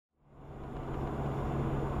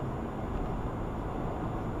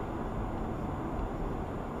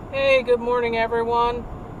Hey, good morning everyone.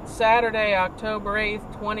 Saturday, October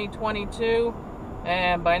 8th, 2022,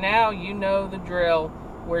 and by now you know the drill.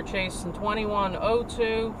 We're chasing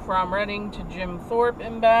 2102 from Reading to Jim Thorpe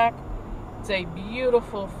and back. It's a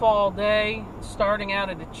beautiful fall day, starting out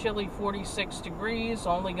at a chilly 46 degrees,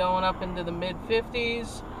 only going up into the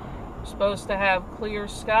mid-50s. We're supposed to have clear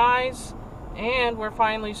skies, and we're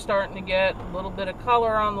finally starting to get a little bit of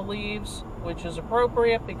color on the leaves, which is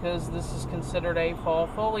appropriate because this is considered a fall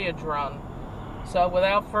foliage run. So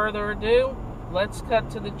without further ado, let's cut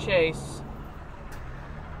to the chase.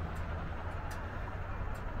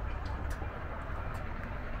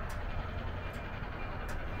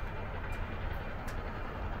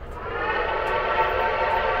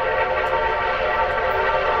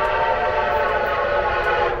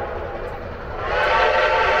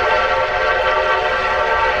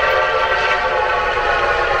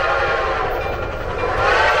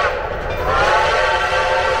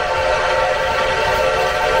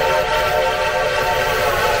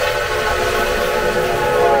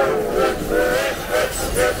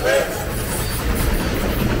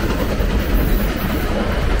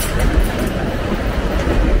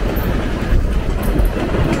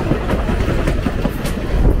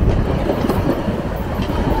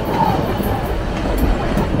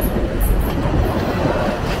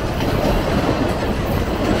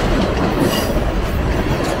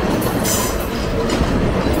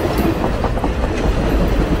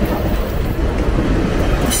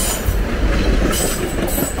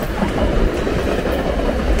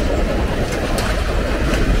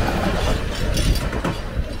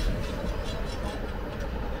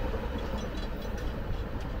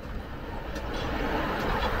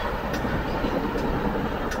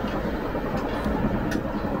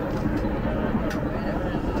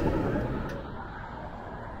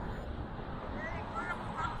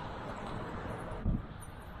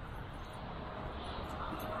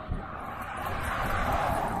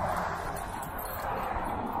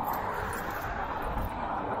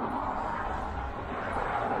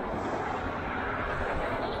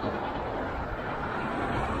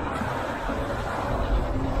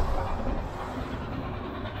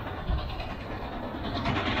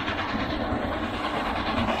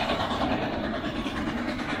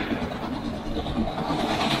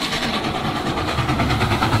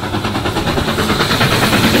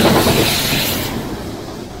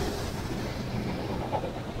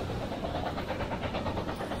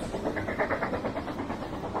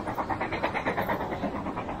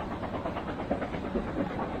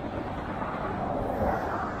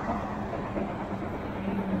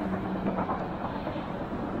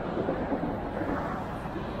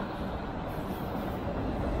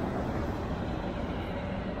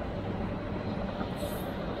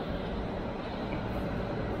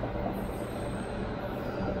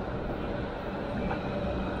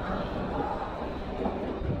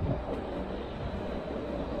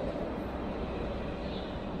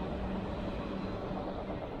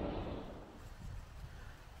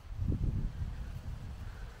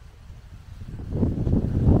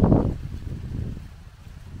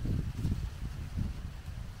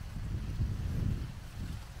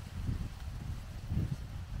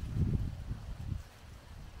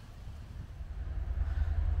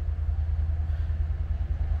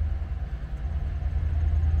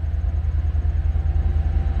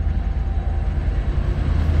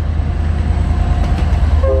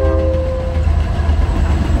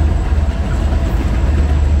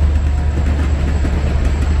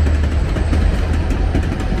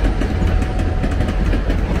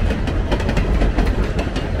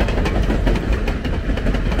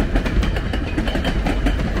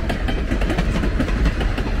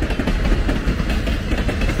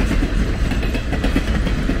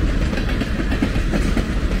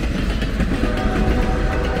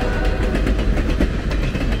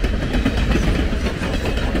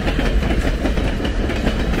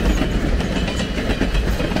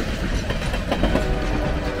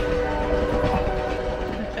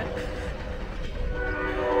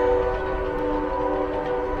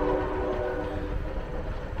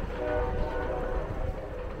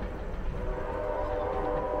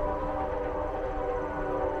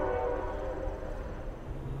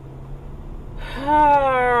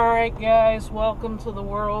 Alright guys, welcome to the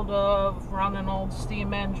world of running old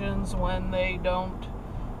steam engines when they don't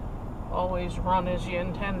always run as you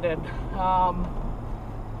intended.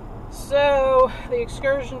 So the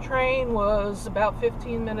excursion train was about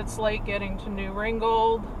 15 minutes late getting to New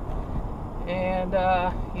Ringgold, and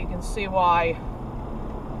you can see why.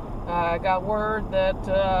 I got word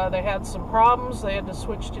that they had some problems. They had to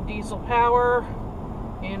switch to diesel power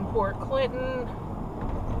in Port Clinton.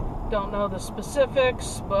 Don't know the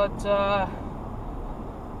specifics, but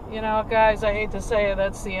you know, guys, I hate to say it,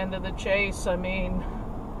 that's the end of the chase. I mean,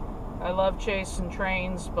 I love chasing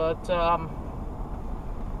trains, but I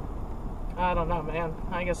don't know, man.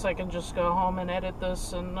 I guess I can just go home and edit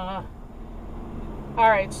this and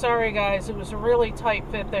alright, sorry guys, it was a really tight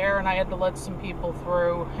fit there and I had to let some people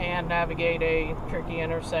through and navigate a tricky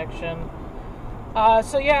intersection.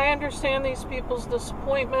 So yeah, I understand these people's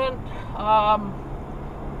disappointment.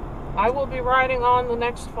 I will be riding on the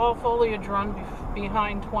next Fall Foliage run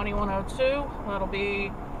behind 2102. That'll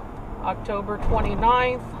be October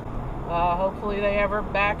 29th. Hopefully they have her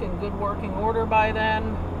back in good working order by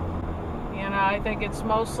then. You know, I think it's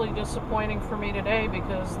mostly disappointing for me today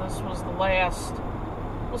because this was the last,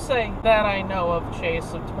 we'll say, that I know of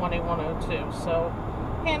chase of 2102. So,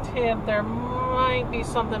 hint, hint, there might be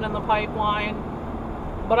something in the pipeline.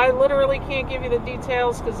 But I literally can't give you the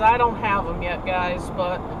details because I don't have them yet, guys.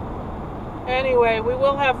 But anyway, we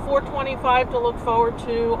will have 425 to look forward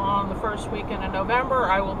to on the first weekend in November.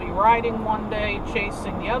 I will be riding one day,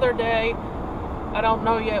 chasing the other day. I don't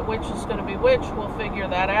know yet which is going to be which. We'll figure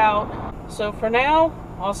that out. So for now,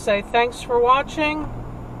 I'll say thanks for watching,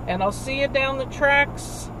 and I'll see you down the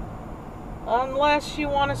tracks. Unless you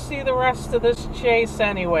want to see the rest of this chase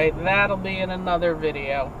anyway, that'll be in another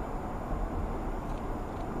video.